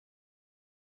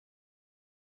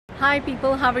Hi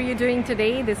people, how are you doing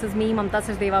today? This is me, Mamta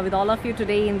Sachdeva, with all of you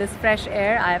today in this fresh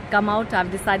air.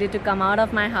 I've decided to come out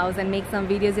of my house and make some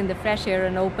videos in the fresh air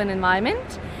and open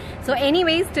environment. So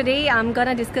anyways, today I'm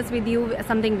gonna discuss with you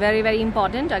something very very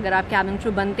important. अगर आप cabin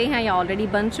crew बनते हैं या already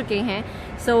बन चुके हैं,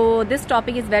 so this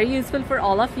topic is very useful for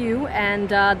all of you.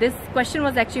 And this question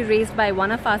was actually raised by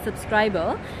one of our subscriber,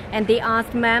 and they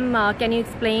asked, "Ma'am, can you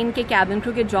explain कि cabin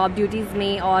crew के job duties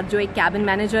में और जो एक cabin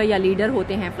manager या leader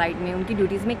होते हैं flight में, उनकी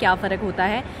duties में क्या फ़र्क होता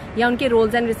है या उनके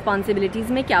roles and responsibilities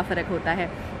में क्या फ़र्क होता है?"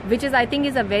 Which is, I think,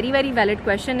 is a very very valid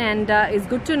question and is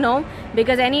good to know,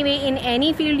 because anyway in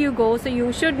any field you go, so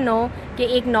you should know कि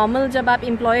एक नॉर्मल जब आप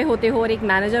एम्प्लॉय होते हो और एक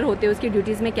मैनेजर होते हो उसकी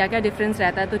ड्यूटीज़ में क्या क्या डिफरेंस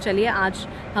रहता है। तो चलिए आज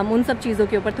हम उन सब चीज़ों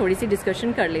के ऊपर थोड़ी सी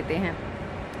डिस्कशन कर लेते हैं।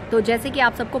 तो जैसे कि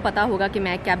आप सबको पता होगा कि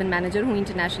मैं एक कैबिन मैनेजर हूँ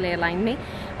इंटरनेशनल एयरलाइन में,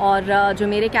 और जो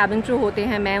मेरे कैबिन क्रू होते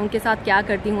हैं मैं उनके साथ क्या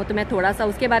करती हूँ, तो मैं थोड़ा सा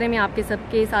उसके बारे में आपके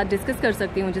सबके साथ डिस्कस कर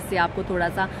सकती हूँ, जिससे आपको थोड़ा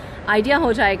सा आइडिया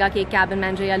हो जाएगा कि एक कैबिन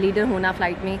मैनेजर या लीडर होना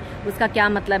फ़्लाइट में उसका क्या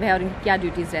मतलब है और उनकी क्या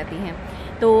ड्यूटीज़ रहती हैं।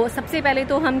 तो सबसे पहले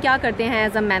तो हम क्या करते हैं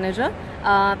एज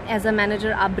अ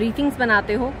मैनेजर आप ब्रीफिंग्स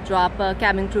बनाते हो, जो आप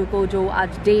कैबिन क्रू को जो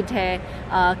आज डेट है,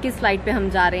 किस फ्लाइट पे हम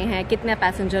जा रहे हैं, कितने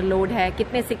पैसेंजर लोड है,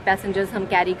 कितने सिक पैसेंजर्स हम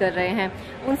कैरी कर रहे हैं,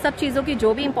 उन सब चीज़ों की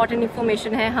जो भी इंपॉर्टेंट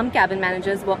इन्फॉर्मेशन है हम कैबिन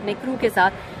मैनेजर्स वो अपने क्रू के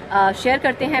साथ शेयर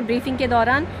करते हैं ब्रीफिंग के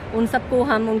दौरान। उन सबको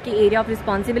हम उनकी एरिया ऑफ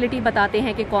रिस्पॉन्सिबिलिटी बताते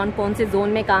हैं कि कौन कौन से जोन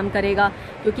में काम करेगा,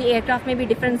 क्योंकि एयरक्राफ्ट में भी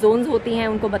डिफरेंट जोन्स होती हैं,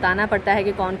 उनको बताना पड़ता है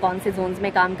कि कौन कौन से जोन्स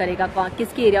में काम करेगा,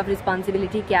 किसकी एरिया ऑफ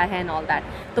रिस्पॉन्सिबिलिटी क्या है एंड ऑल दैट,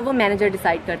 तो वो मैनेजर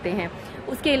डिसाइड करते हैं।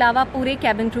 उसके अलावा पूरे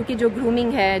कैबिन क्रू की जो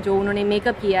ग्रूमिंग है, जो उन्होंने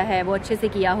मेकअप किया है वो अच्छे से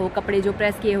किया हो, कपड़े जो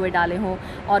प्रेस किए हुए डाले हों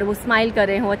और वो स्माइल कर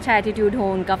रहे हों, अच्छा एटीट्यूड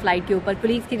हो उनका फ्लाइट के ऊपर,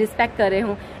 कोलीग्स की रिस्पेक्ट कर रहे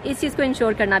हों, इस चीज़ को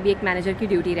इंश्योर करना भी एक मैनेजर की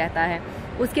ड्यूटी रहता है।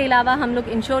 उसके अलावा हम लोग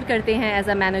इंश्योर करते हैं एज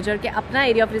अ मैनेजर कि अपना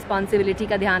एरिया ऑफ रिस्पॉन्सिबिलिटी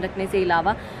का ध्यान रखने से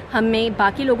अलावा हमें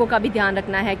बाकी लोगों का भी ध्यान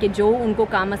रखना है कि जो उनको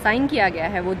काम असाइन किया गया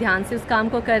है वो ध्यान से उस काम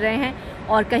को कर रहे हैं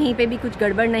और कहीं पे भी कुछ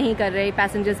गड़बड़ नहीं कर रहे,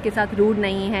 पैसेंजर्स के साथ रूड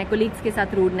नहीं है, कोलीग्स के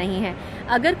साथ रूड नहीं है।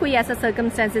 अगर कोई ऐसा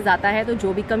सर्कमस्टेंसेज आता है तो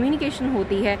जो भी कम्युनिकेशन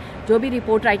होती है, जो भी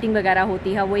रिपोर्ट राइटिंग वगैरह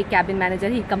होती है, वो एक कैबिन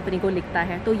मैनेजर ही कंपनी को लिखता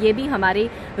है, तो ये भी हमारे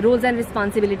रोल्स एंड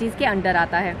रिस्पॉन्सिबिलिटीज़ के अंडर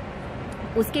आता है।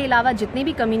 उसके अलावा जितने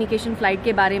भी कम्युनिकेशन फ़्लाइट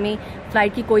के बारे में,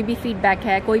 फ़्लाइट की कोई भी फीडबैक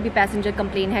है, कोई भी पैसेंजर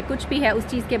कंप्लेन है, कुछ भी है, उस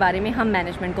चीज़ के बारे में हम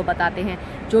मैनेजमेंट को बताते हैं।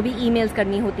 जो भी ईमेल्स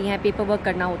करनी होती हैं, पेपर वर्क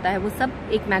करना होता है, वो सब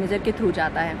एक मैनेजर के थ्रू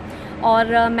जाता है।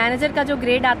 और मैनेजर का जो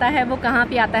ग्रेड आता है वो कहाँ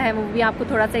पे आता है वो भी आपको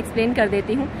थोड़ा सा एक्सप्लेन कर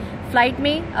देती हूँ। फ़्लाइट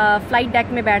में फ़्लाइट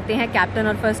डेक में बैठते हैं कैप्टन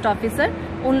और फर्स्ट ऑफिसर,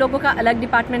 उन लोगों का अलग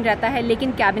डिपार्टमेंट रहता है,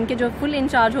 लेकिन कैबिन के जो फुल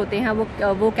इंचार्ज होते हैं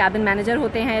वो कैबिन मैनेजर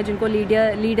होते हैं, जिनको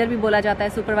लीडर भी बोला जाता है,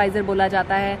 सुपरवाइज़र बोला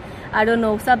जाता है, आई डोंट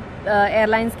नो, सब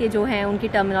एयरलाइंस के जो हैं उनकी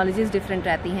टर्मिनोलॉजीज डिफरेंट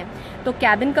रहती हैं। तो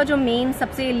कैबिन का जो मेन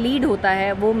सबसे लीड होता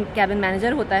है वो कैबिन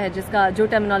मैनेजर होता है, जिसका जो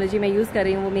टर्मिनोलॉजी मैं यूज़ कर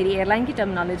रही हूँ वो मेरी एयरलाइन की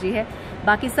टर्मिनोलॉजी है,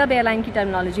 बाकी सब एयरलाइन की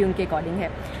टर्मिनोलॉजी उनके अकॉर्डिंग है।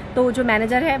 तो जो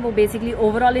मैनेजर है वो बेसिकली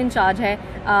ओवरऑल इंचार्ज है।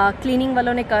 क्लीनिंग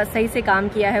वालों ने सही से काम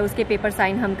किया है उसके पेपर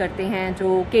साइन हम करते हैं।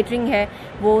 जो केटरिंग है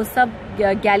वो सब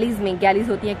गैलीज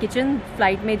होती हैं किचन,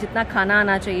 फ्लाइट में जितना खाना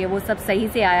आना चाहिए वो सब सही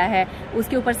से आया है,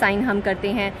 उसके ऊपर साइन हम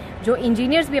करते हैं। जो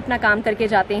इंजीनियर्स भी अपना काम करके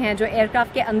जाते हैं, जो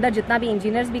एयरक्राफ्ट के अंदर जितना भी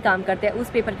इंजीनियर्स भी काम करते हैं, उस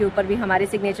पेपर के ऊपर भी हमारे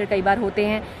सिग्नेचर कई बार होते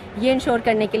हैं, ये इंश्योर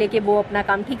करने के लिए कि वो अपना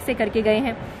काम ठीक से करके गए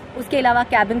हैं। उसके अलावा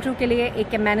कैबिन क्रू के लिए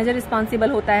एक मैनेजर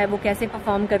रिस्पॉन्सिबल होता है, वो कैसे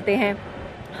परफॉर्म करते हैं,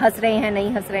 हंस रहे हैं नहीं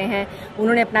हंस रहे हैं,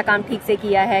 उन्होंने अपना काम ठीक से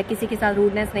किया है, किसी के साथ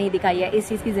रूडनेस नहीं दिखाई है, इस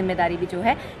चीज़ की जिम्मेदारी भी जो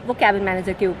है वो कैबिन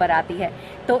मैनेजर के ऊपर आती है।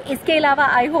 तो इसके अलावा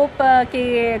आई होप कि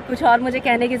कुछ और मुझे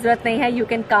कहने की ज़रूरत नहीं है। यू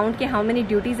कैन काउंट कि how many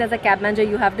duties as a cab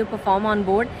manager you have to perform on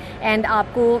board, and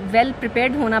आपको वेल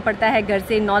प्रिपेयर्ड होना पड़ता है, घर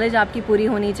से नॉलेज आपकी पूरी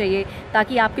होनी चाहिए,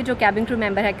 ताकि आपके जो कैबिन क्रू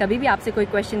मेंबर है कभी भी आपसे कोई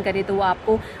क्वेश्चन करे तो वो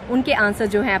आपको उनके आंसर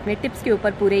जो हैं अपने टिप्स के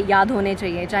ऊपर पूरे याद होने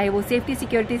चाहिए, चाहे वो सेफ्टी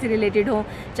सिक्योरिटी से रिलेटेड हो,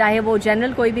 चाहे वो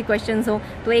जनरल कोई भी क्वेश्चन हो।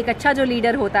 तो एक अच्छा जो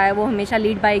लीडर होता है वो हमेशा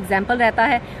लीड बाय एग्जांपल रहता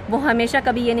है, वो हमेशा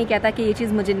कभी ये नहीं कहता कि ये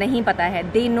चीज़ मुझे नहीं पता है।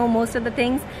 They know most of the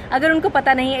things, अगर उनको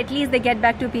पता नहीं है at least they get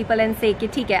back to people and से कि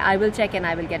ठीक है I will check and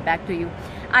I will get back to you.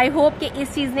 I hope कि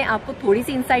इस चीज़ ने आपको थोड़ी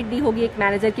सी इंसाइट दी होगी एक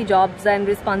मैनेजर की जॉब्स एंड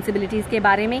रिस्पॉन्सिबिलिटीज़ के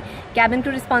बारे में। कैबिन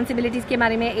क्रू रिस्पॉन्सिबिलिटीज़ के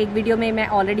बारे में एक वीडियो में मैं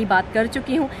ऑलरेडी बात कर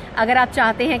चुकी हूँ, अगर आप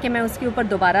चाहते हैं कि मैं उसके ऊपर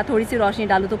दोबारा थोड़ी सी रोशनी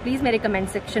डालूँ तो प्लीज़ मेरे कमेंट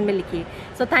सेक्शन में लिखिए।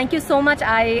 So thank you so much,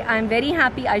 I am very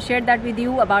happy I share that with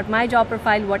you about my job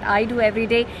profile, what I do every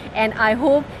day, and I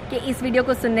hope कि इस वीडियो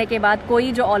को सुनने के बाद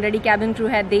कोई जो ऑलरेडी कैबिन क्रू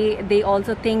है they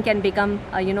also think and become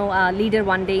leader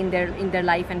one day in their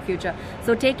life and future.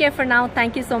 So take care for now,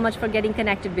 thank you so much for getting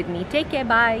connected with me. Take care,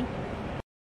 bye.